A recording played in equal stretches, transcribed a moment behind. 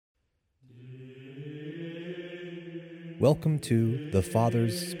Welcome to The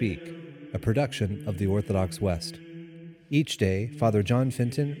Fathers Speak, a production of the Orthodox West. Each day, Father John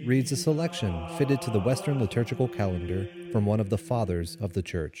Fenton reads a selection fitted to the Western liturgical calendar from one of the Fathers of the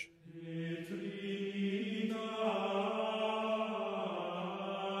Church.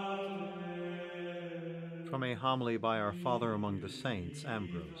 From a homily by our Father among the Saints,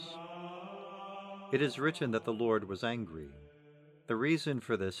 Ambrose. It is written that the Lord was angry. The reason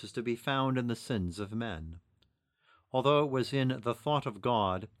for this is to be found in the sins of men. Although it was in the thought of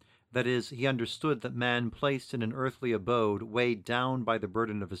God, that is, he understood that man placed in an earthly abode, weighed down by the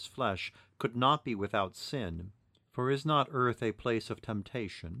burden of his flesh, could not be without sin, for is not earth a place of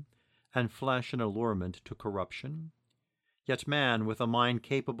temptation, and flesh an allurement to corruption? Yet man, with a mind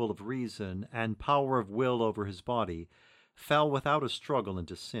capable of reason and power of will over his body, fell without a struggle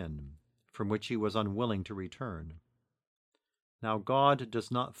into sin, from which he was unwilling to return. Now God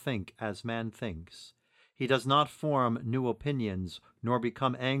does not think as man thinks. He does not form new opinions, nor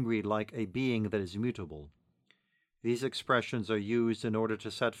become angry like a being that is mutable. These expressions are used in order to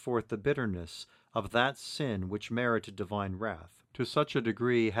set forth the bitterness of that sin which merited divine wrath. To such a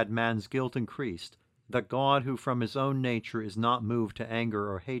degree had man's guilt increased, that God, who from his own nature is not moved to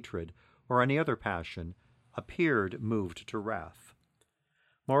anger or hatred, or any other passion, appeared moved to wrath.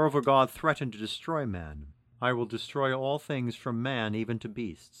 Moreover, God threatened to destroy man. I will destroy all things from man even to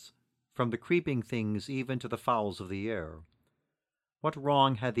beasts, from the creeping things even to the fowls of the air. What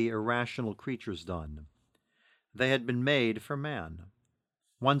wrong had the irrational creatures done? They had been made for man.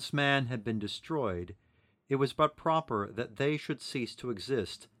 Once man had been destroyed, it was but proper that they should cease to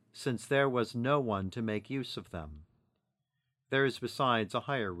exist, since there was no one to make use of them. There is besides a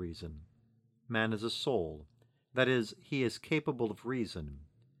higher reason. Man is a soul, that is, he is capable of reason.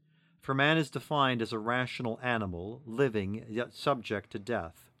 For man is defined as a rational animal, living, yet subject to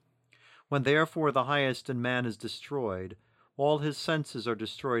death. When therefore the highest in man is destroyed, all his senses are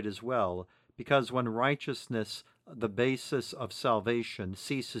destroyed as well, because when righteousness, the basis of salvation,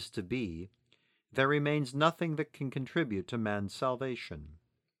 ceases to be, there remains nothing that can contribute to man's salvation.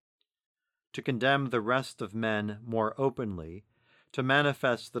 To condemn the rest of men more openly, to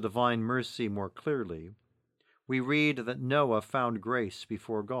manifest the divine mercy more clearly, we read that Noah found grace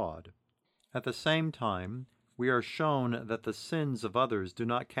before God. At the same time, we are shown that the sins of others do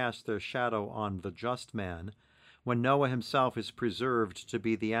not cast their shadow on the just man, when Noah himself is preserved to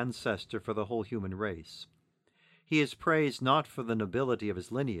be the ancestor for the whole human race. He is praised not for the nobility of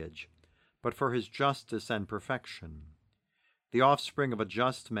his lineage, but for his justice and perfection. The offspring of a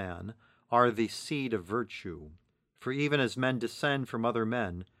just man are the seed of virtue, for even as men descend from other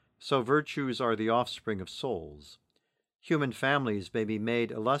men, so virtues are the offspring of souls. Human families may be made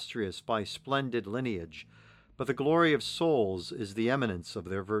illustrious by splendid lineage, but the glory of souls is the eminence of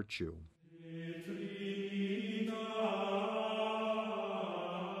their virtue.